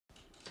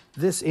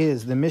This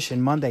is the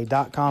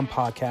MissionMonday.com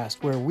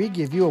podcast, where we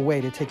give you a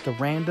way to take the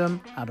random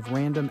out of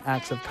random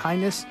acts of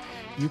kindness.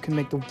 You can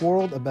make the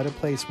world a better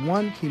place,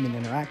 one human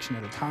interaction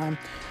at a time.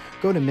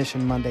 Go to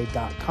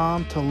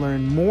MissionMonday.com to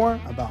learn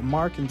more about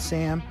Mark and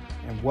Sam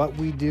and what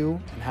we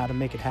do and how to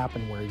make it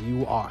happen where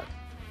you are.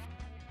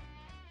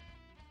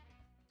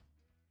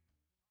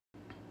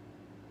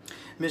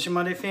 Mission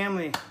Monday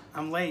family,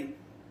 I'm late,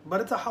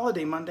 but it's a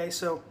holiday Monday,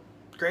 so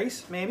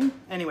grace, maybe?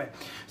 Anyway,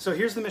 so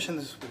here's the mission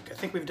this week. I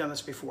think we've done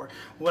this before.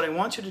 What I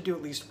want you to do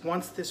at least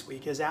once this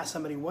week is ask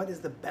somebody, what is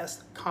the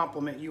best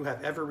compliment you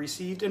have ever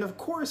received? And of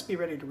course, be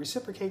ready to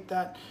reciprocate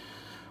that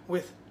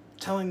with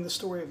telling the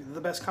story of the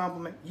best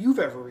compliment you've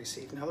ever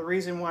received. Now, the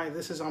reason why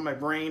this is on my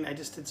brain, I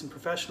just did some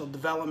professional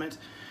development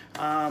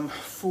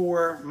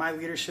for my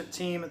leadership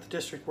team at the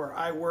district where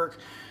I work,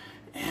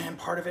 and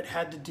part of it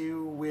had to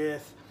do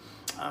with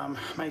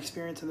my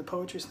experience in the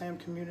Poetry Slam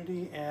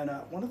community, and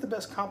one of the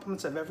best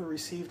compliments I've ever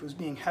received was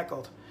being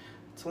heckled.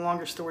 It's a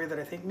longer story that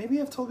I think maybe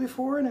I've told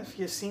before, and if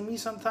you see me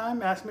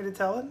sometime, ask me to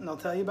tell it, and I'll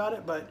tell you about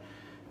it, but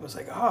it was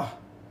like, oh,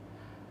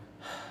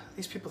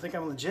 these people think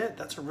I'm legit.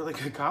 That's a really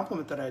good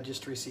compliment that I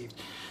just received.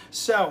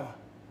 So,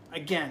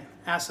 again,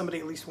 ask somebody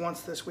at least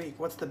once this week,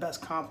 what's the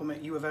best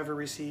compliment you have ever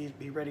received?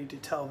 Be ready to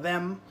tell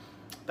them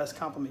the best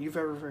compliment you've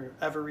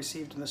ever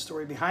received and the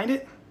story behind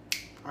it.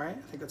 All right,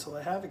 I think that's all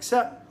I have,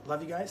 except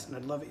love you guys, and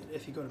I'd love it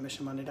if you go to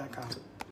missionmonday.com.